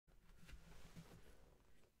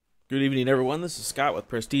Good evening, everyone. This is Scott with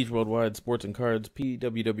Prestige Worldwide Sports and Cards,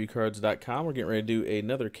 pwcards.com. We're getting ready to do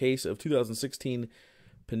another case of 2016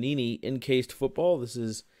 Panini Encased football. This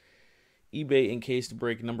is eBay Encased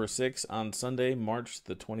break number 6 on Sunday, March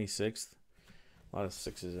the 26th. A lot of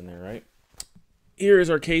sixes in there, right? Here is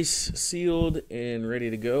our case sealed and ready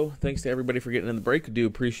to go. Thanks to everybody for getting in the break. I do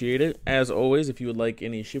appreciate it. As always, if you would like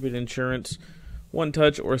any shipping insurance, one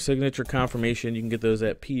touch, or signature confirmation, you can get those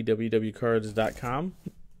at pwcards.com.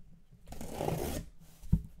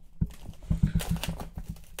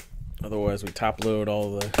 Otherwise, we top load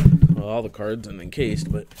all the cards and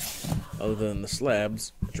encased, but other than the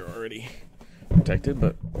slabs, which are already protected.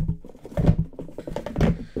 But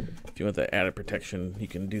if you want that added protection, you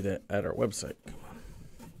can do that at our website.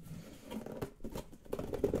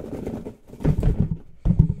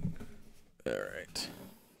 All right,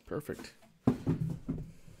 perfect.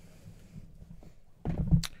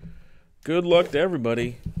 Good luck to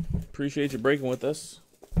everybody. Appreciate you breaking with us.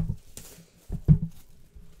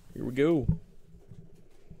 Here we go.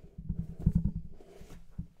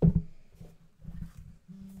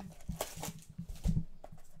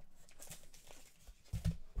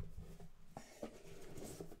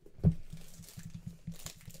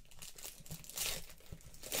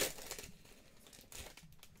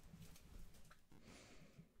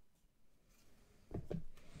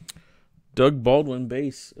 Doug Baldwin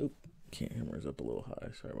base. Oh, camera's up a little high.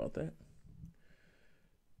 Sorry about that.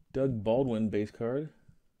 Doug Baldwin base card.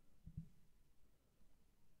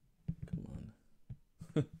 Come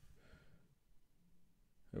on.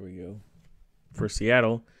 There we go. For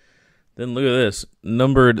Seattle. Then look at this.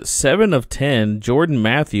 Numbered 7 of 10, Jordan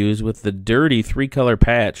Matthews with the dirty 3-color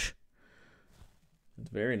patch. It's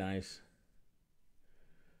very nice.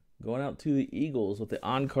 Going out to the Eagles with the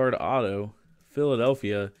on-card auto.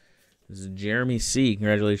 Philadelphia. This is Jeremy C.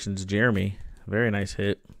 Congratulations, Jeremy. Very nice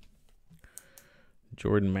hit.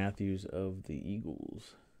 Jordan Matthews of the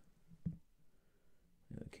Eagles.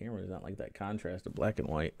 The camera is not like that contrast of black and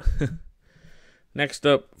white. Next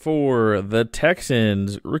up for the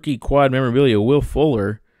Texans, rookie quad memorabilia, Will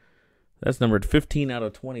Fuller. That's numbered 15 out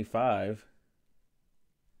of 25.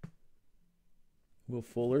 Will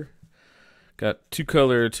Fuller. Got two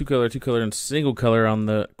color, and single color on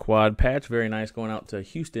the quad patch. Very nice, going out to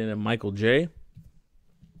Houston and Michael J.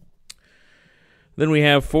 Then we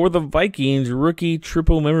have for the Vikings, rookie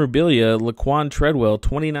triple memorabilia, Laquan Treadwell,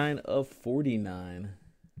 29 of 49.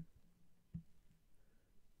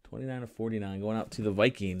 29 of 49, going out to the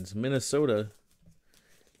Vikings. Minnesota,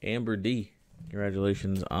 Amber D.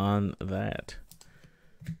 Congratulations on that.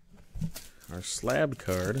 Our slab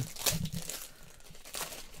card.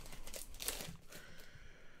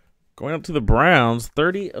 Going up to the Browns,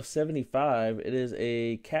 30 of 75. It is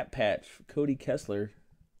a cap patch, Cody Kessler.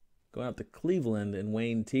 Going out to Cleveland and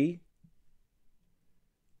Wayne T.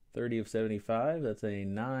 30 of 75. That's a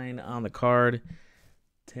 9 on the card,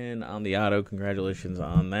 10 on the auto. Congratulations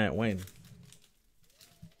on that, Wayne.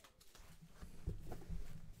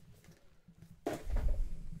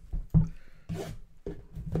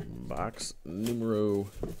 Box numero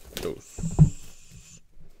dos.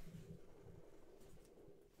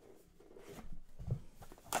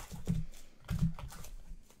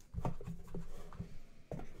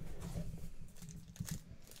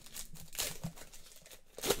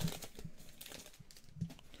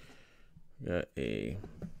 Got a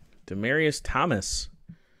Demarius Thomas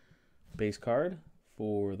base card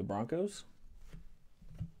for the Broncos.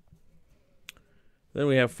 Then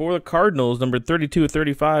we have for the Cardinals, number 32 of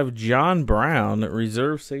 35, John Brown,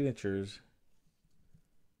 reserve signatures.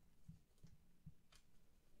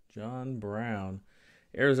 John Brown.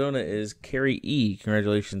 Arizona is Kerry E.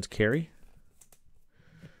 Congratulations, Kerry.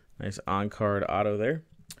 Nice on-card auto there.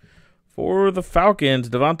 For the Falcons,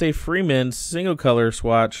 Devontae Freeman, single color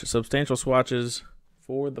swatch, substantial swatches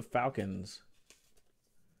for the Falcons.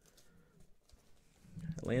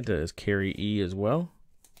 Atlanta is Kerry E as well.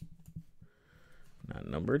 Not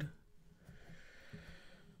numbered.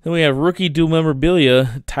 Then we have rookie dual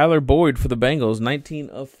memorabilia, Tyler Boyd for the Bengals, 19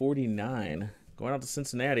 of 49. Going out to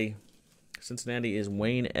Cincinnati. Cincinnati is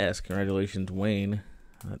Wayne S. Congratulations, Wayne.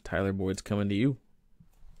 Tyler Boyd's coming to you.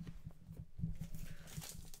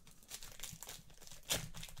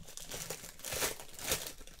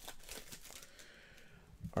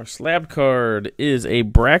 Our slab card is a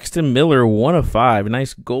Braxton Miller 1 of 5.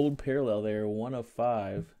 Nice gold parallel there, 1 of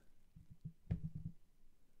 5.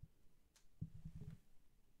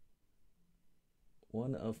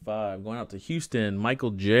 One of 5. Going out to Houston,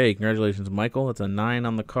 Michael J. Congratulations, Michael. That's a 9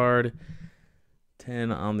 on the card,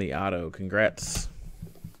 10 on the auto. Congrats.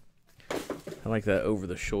 I like that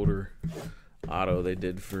over-the-shoulder auto they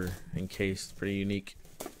did for Encased. Pretty unique.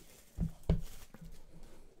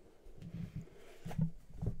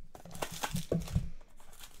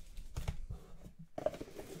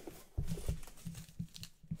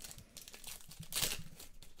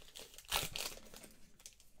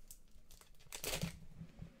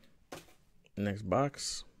 Next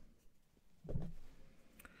box.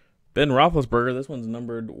 Ben Roethlisberger. This one's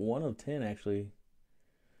numbered 1 of 10, actually.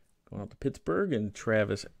 Going out to Pittsburgh and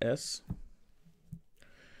Travis S.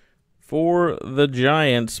 For the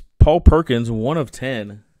Giants, Paul Perkins, 1 of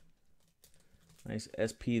 10. Nice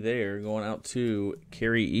SP there. Going out to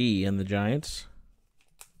Kerry E. and the Giants.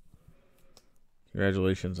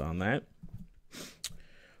 Congratulations on that.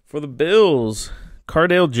 For the Bills,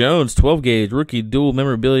 Cardale Jones, 12 gauge, rookie dual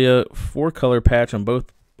memorabilia, 4-color patch on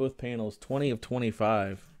both panels, 20 of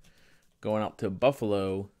 25. Going out to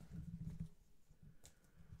Buffalo.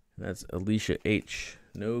 That's Alicia H.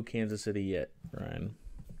 No Kansas City yet, Ryan.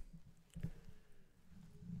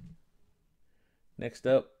 Next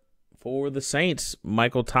up, for the Saints,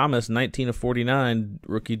 Michael Thomas, 19 of 49,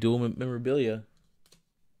 rookie dual memorabilia.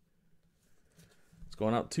 It's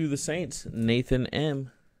going out to the Saints, Nathan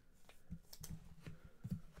M.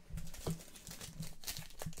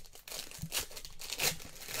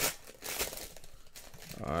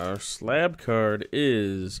 Our slab card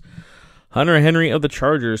is Hunter Henry of the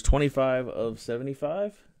Chargers, 25 of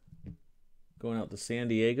 75. Going out to San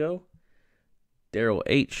Diego. Daryl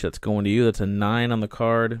H, that's going to you. That's a 9 on the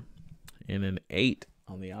card and an 8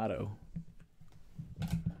 on the auto.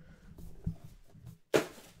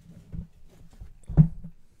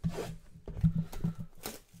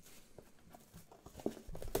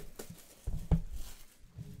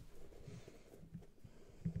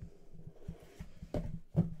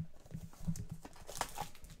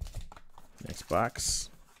 Next box.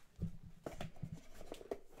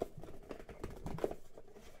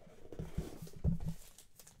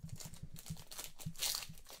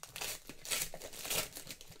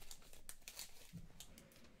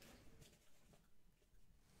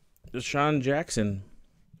 Deshaun Jackson,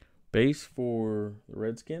 base for the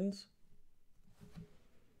Redskins.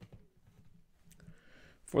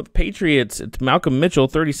 For the Patriots, it's Malcolm Mitchell,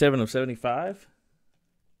 37 of 75.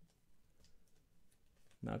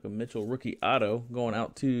 Malcolm Mitchell, rookie auto, going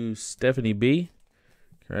out to Stephanie B.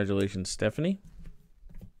 Congratulations, Stephanie.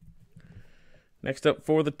 Next up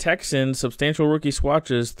for the Texans, substantial rookie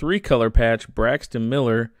swatches, 3-color patch, Braxton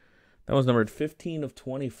Miller. That was numbered 15 of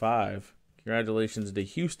 25. Congratulations to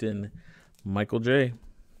Houston, Michael J.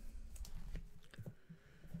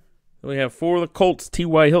 Then we have for the Colts,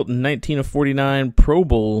 T.Y. Hilton, 19 of 49, Pro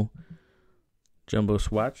Bowl jumbo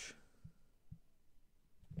swatch.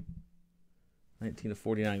 19 of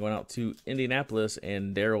 49 going out to Indianapolis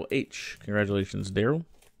and Daryl H. Congratulations, Daryl.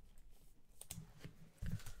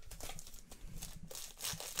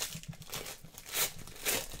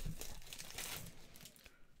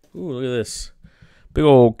 Ooh, look at this. Big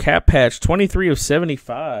old cap patch, 23 of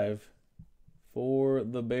 75 for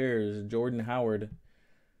the Bears, Jordan Howard.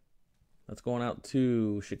 That's going out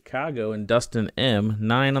to Chicago and Dustin M.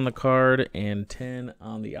 9 on the card and 10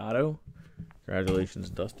 on the auto. Congratulations,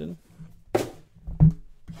 Dustin.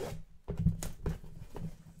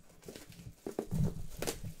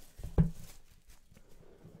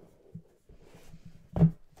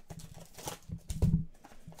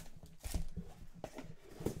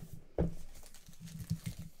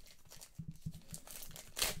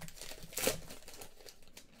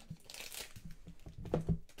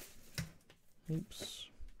 Oops.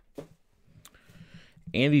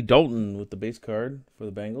 Andy Dalton with the base card for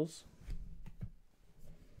the Bengals.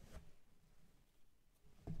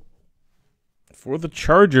 For the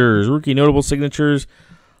Chargers, rookie notable signatures,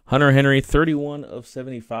 Hunter Henry, 31 of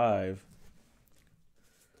 75.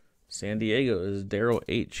 San Diego is Daryl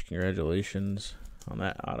H. Congratulations on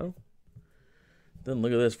that auto. Then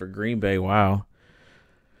look at this for Green Bay. Wow.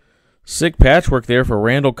 Sick patchwork there for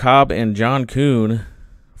Randall Cobb and John Kuhn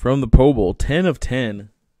from the Pro Bowl. 10 of 10.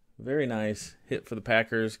 Very nice hit for the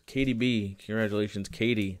Packers. Katie B. Congratulations,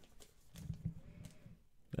 Katie.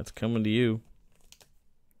 That's coming to you.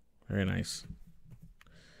 Very nice.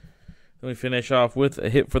 Then we finish off with a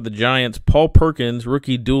hit for the Giants. Paul Perkins,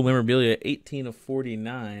 rookie dual memorabilia, 18 of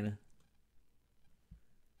 49.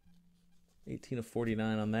 18 of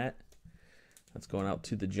 49 on that. That's going out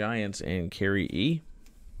to the Giants and Carrie E.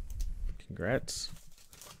 Congrats.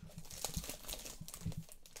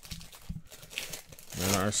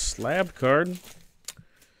 And our slab card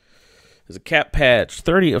is a cap patch,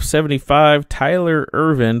 30 of 75. Tyler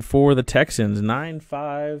Ervin for the Texans,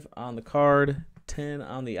 9-5 on the card, 10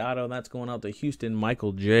 on the auto. And that's going out to Houston,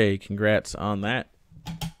 Michael J. Congrats on that.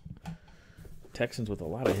 Texans with a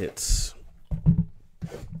lot of hits.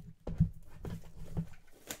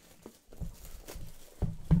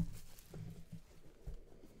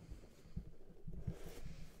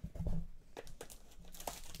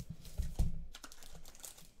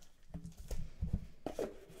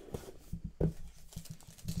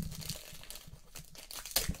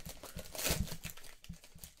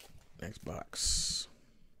 Next box.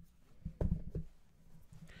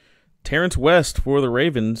 Terrence West for the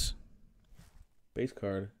Ravens. Base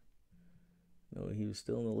card. No, he was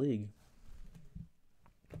still in the league.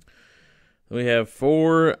 We have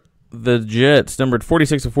for the Jets, numbered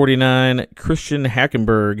 46/49, Christian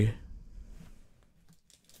Hackenberg.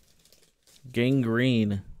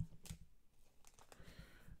 Gangrene.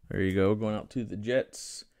 There you go. Going out to the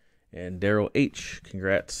Jets. And Daryl H.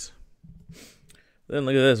 Congrats. Then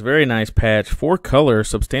look at this. Very nice patch. 4-color,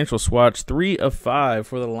 substantial swatch. 3 of 5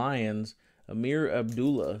 for the Lions. Amir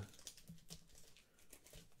Abdullah.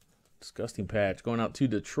 Disgusting patch. Going out to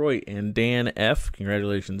Detroit and Dan F.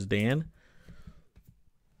 Congratulations, Dan.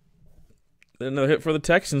 Then another hit for the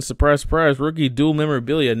Texans. Surprise, surprise. Rookie dual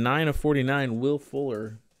memorabilia. 9 of 49. Will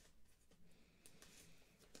Fuller.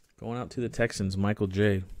 Going out to the Texans. Michael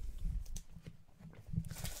J.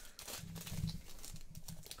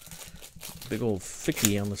 Big old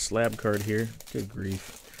thicky on the slab card here. Good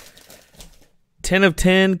grief. 10 of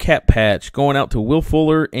 10 cap patch. Going out to Will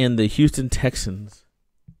Fuller and the Houston Texans.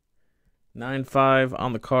 9-5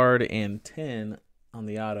 on the card and 10 on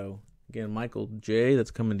the auto. Again, Michael J.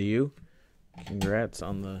 That's coming to you. Congrats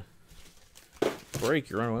on the break.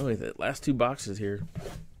 You're running away with it. Last 2 boxes here.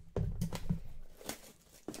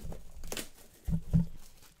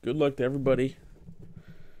 Good luck to everybody.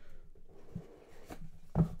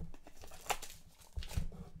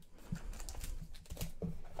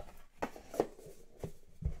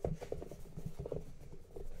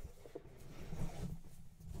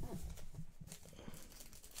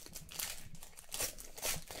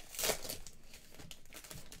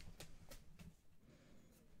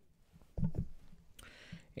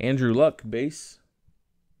 Andrew Luck, base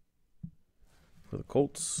for the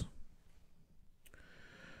Colts.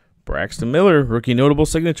 Braxton Miller, rookie notable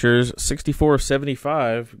signatures, 64 of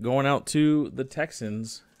 75, going out to the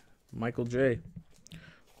Texans. Michael J.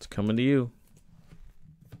 It's coming to you.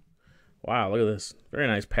 Wow, look at this. Very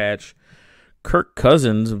nice patch. Kirk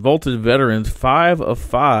Cousins, vaulted veterans, 5 of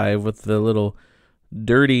 5 with the little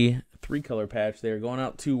dirty 3-color patch there. Going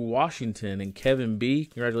out to Washington and Kevin B.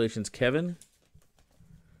 Congratulations, Kevin.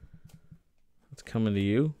 It's coming to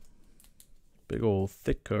you. Big old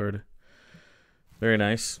thick card. Very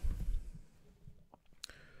nice.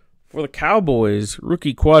 For the Cowboys,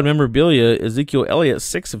 rookie quad memorabilia, Ezekiel Elliott,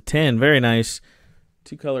 6 of 10. Very nice.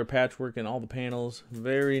 2-color patchwork in all the panels.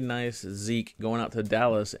 Very nice Zeke. Going out to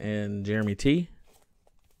Dallas and Jeremy T.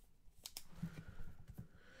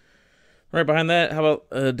 Right behind that, how about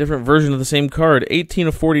a different version of the same card? 18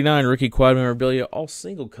 of 49, rookie quad memorabilia, all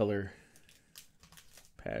single color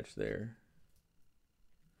patch there.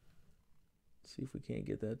 Let's see if we can't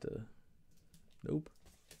get that to... Nope.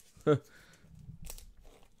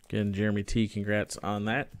 Again, Jeremy T, congrats on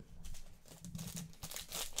that.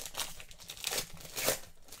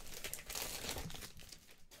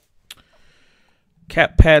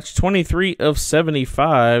 Cap patch, 23 of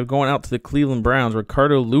 75, going out to the Cleveland Browns.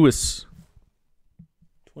 Ricardo Lewis,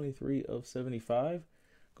 23 of 75.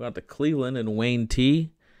 Going out to Cleveland and Wayne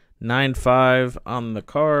T. 9-5 on the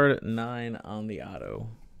card, 9 on the auto.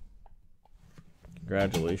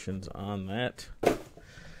 Congratulations on that.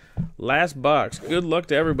 Last box. Good luck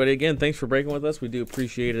to everybody. Again, thanks for breaking with us. We do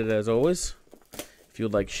appreciate it as always. If you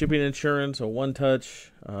would like shipping insurance, a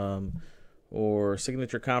one-touch, or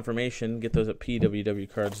signature confirmation, get those at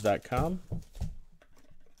pwwcards.com.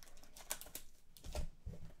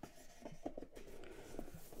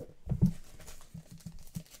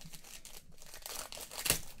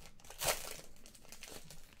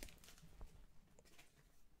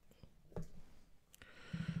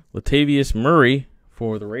 Latavius Murray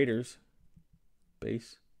for the Raiders.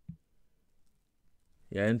 Base.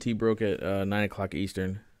 Yeah, NT broke at 9 o'clock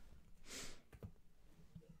Eastern.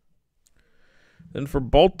 Then for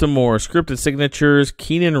Baltimore, scripted signatures,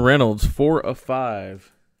 Keenan Reynolds, 4 of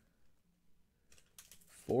 5.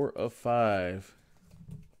 4 of 5.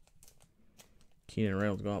 Keenan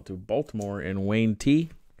Reynolds going out to Baltimore and Wayne T.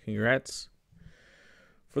 Congrats.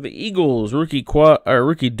 For the Eagles, rookie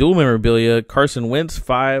dual memorabilia, Carson Wentz,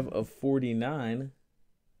 5 of 49.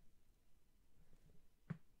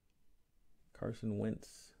 Carson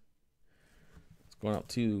Wentz. It's going out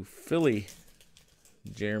to Philly.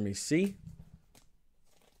 Jeremy C.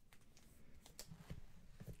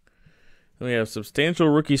 Then we have substantial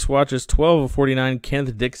rookie swatches, 12 of 49,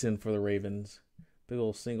 Kenneth Dixon for the Ravens. Big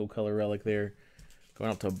old single color relic there. Going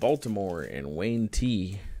out to Baltimore and Wayne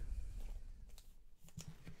T.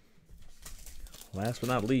 Last but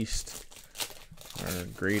not least, our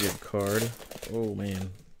graded card. Oh, man.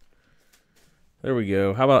 There we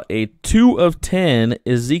go. How about a 2 of 10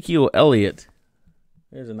 Ezekiel Elliott?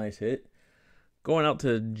 There's a nice hit. Going out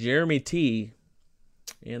to Jeremy T.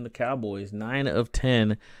 and the Cowboys. 9 of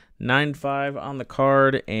 10. 9-5 on the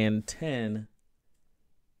card and 10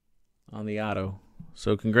 on the auto.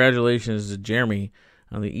 So congratulations to Jeremy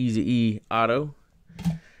on the Easy E auto.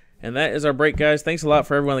 And that is our break, guys. Thanks a lot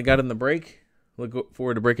for everyone that got in the break. Look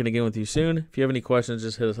forward to breaking again with you soon. If you have any questions,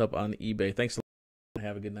 just hit us up on eBay. Thanks a lot.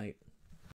 Have a good night.